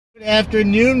Good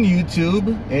afternoon,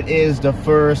 YouTube. It is the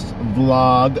first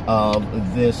vlog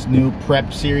of this new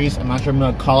prep series. I'm not sure what I'm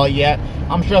going to call it yet.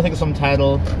 I'm sure I'll think of some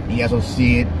title. You guys will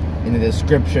see it in the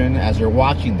description as you're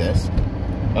watching this.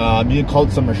 You can call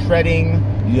it summer shredding.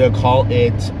 You can call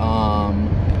it,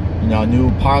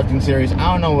 new powerlifting series. I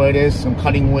don't know what it is. Some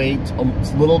cutting weight a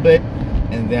little bit.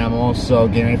 And then I'm also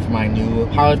getting ready for my new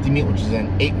powerlifting meet, which is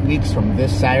in 8 weeks from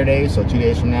this Saturday, so 2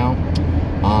 days from now.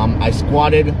 I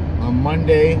squatted on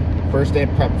Monday, first day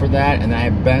of prep for that, and I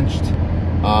benched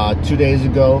 2 days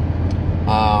ago.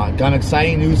 Got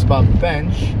exciting news about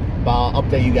bench, but I'll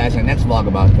update you guys in the next vlog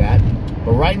about that.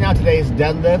 But right now, today is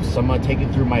deadlift, so I'm going to take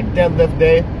you through my deadlift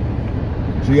day,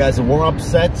 show you guys the warm-up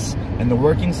sets and the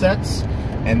working sets,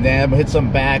 and then I'm going to hit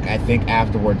some back, I think,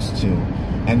 afterwards too.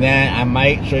 And then I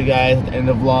might show you guys at the end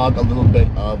of the vlog a little bit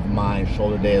of my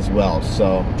shoulder day as well.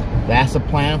 So that's the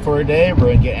plan for today. We're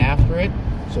going to get after it.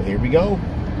 So here we go.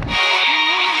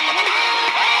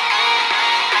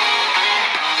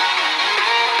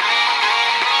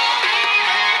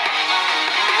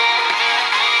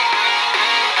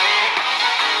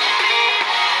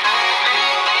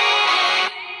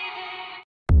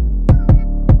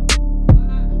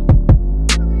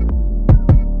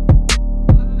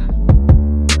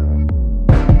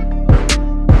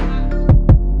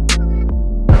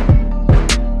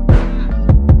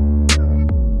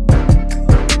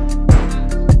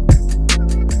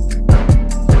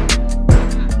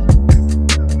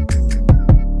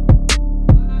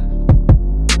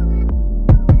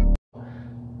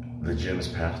 The gym is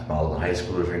packed with all the high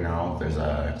schoolers right now. There's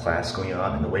a class going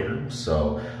on in the weight room,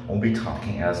 so I won't be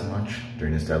talking as much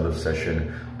during this deadlift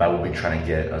session, but I will be trying to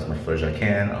get as much footage as I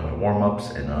can of my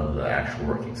warm-ups and of the actual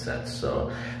working sets.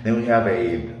 So then we have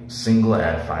a single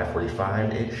at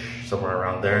 545-ish, somewhere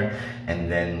around there, and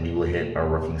then we will hit our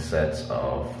working sets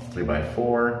of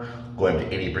 3x4, going to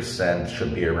 80%,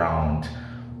 should be around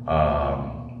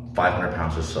 500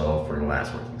 pounds or so for the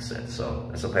last working set. So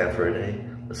that's the plan for today.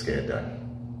 Let's get it done.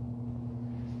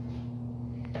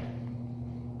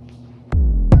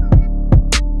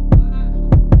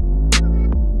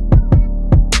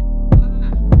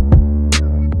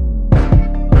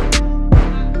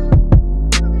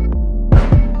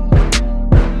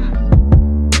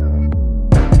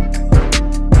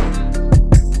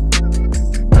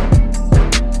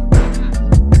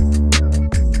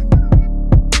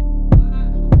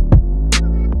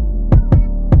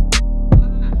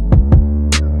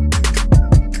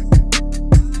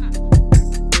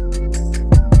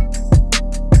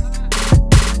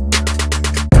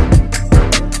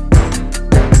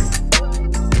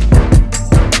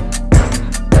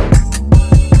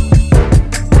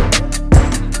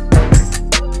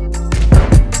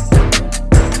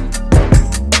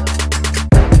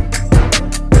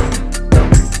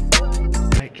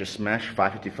 Just smashed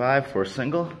 555 for a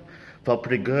single. Felt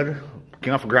pretty good.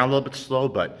 Came off the ground a little bit slow,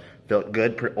 but felt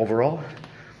good overall.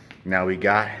 Now we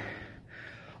got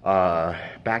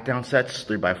back down sets,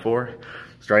 3x4,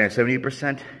 starting at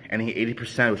 70%, ending at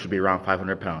 80%, which should be around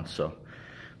 500 pounds. So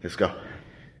let's go.